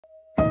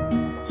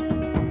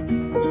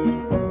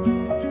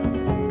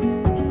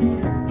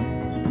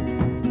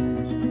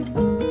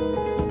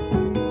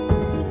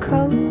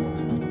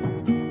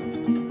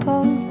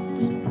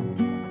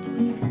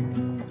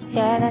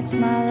that's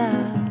my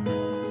love.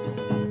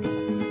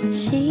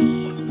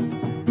 She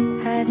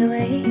hides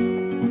away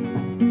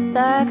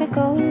like a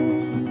ghost.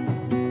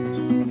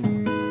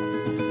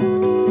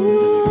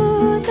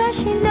 Ooh, does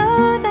she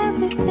know that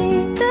we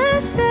bleed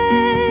the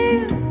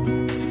same?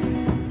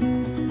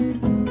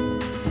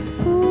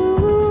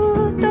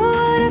 Ooh, don't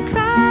wanna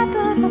cry,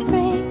 but I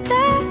break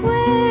that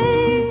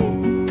way.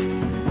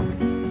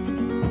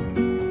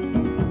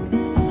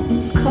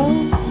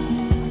 Cold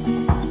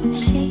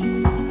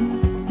sheets,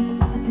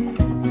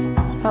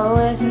 oh,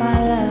 where's my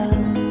love?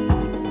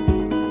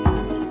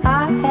 I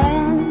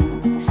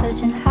am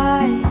searching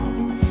high,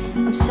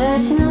 I'm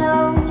searching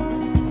low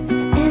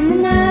in the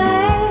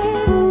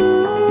night.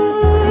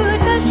 Ooh,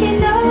 does she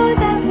know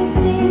that we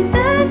bleed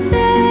the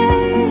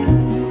same?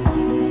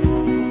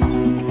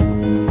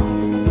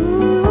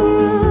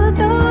 Ooh,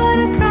 don't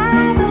wanna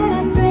cry, but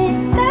I break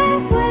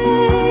that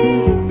way.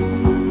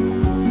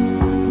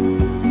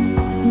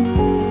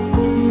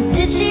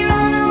 Did she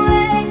run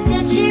away?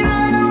 Did she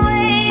run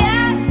away?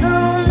 I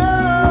don't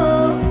know.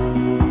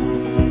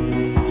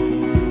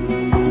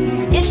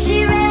 If she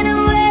ran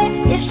away,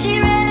 if she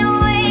ran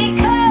away,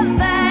 come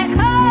back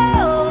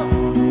home.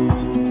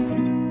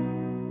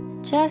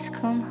 Just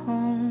come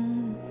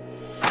home.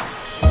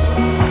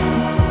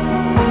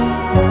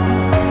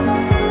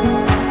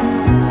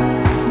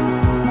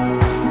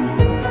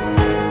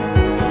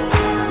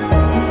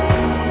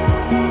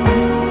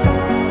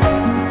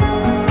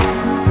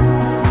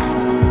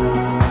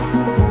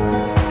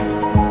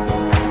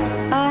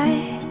 I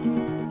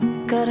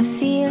got a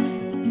fear,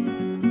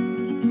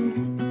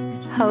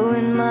 oh,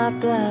 in my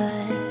blood.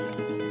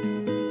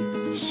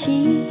 She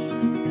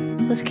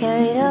was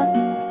carried up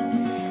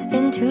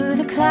into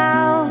the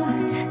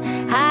clouds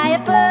high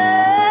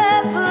above.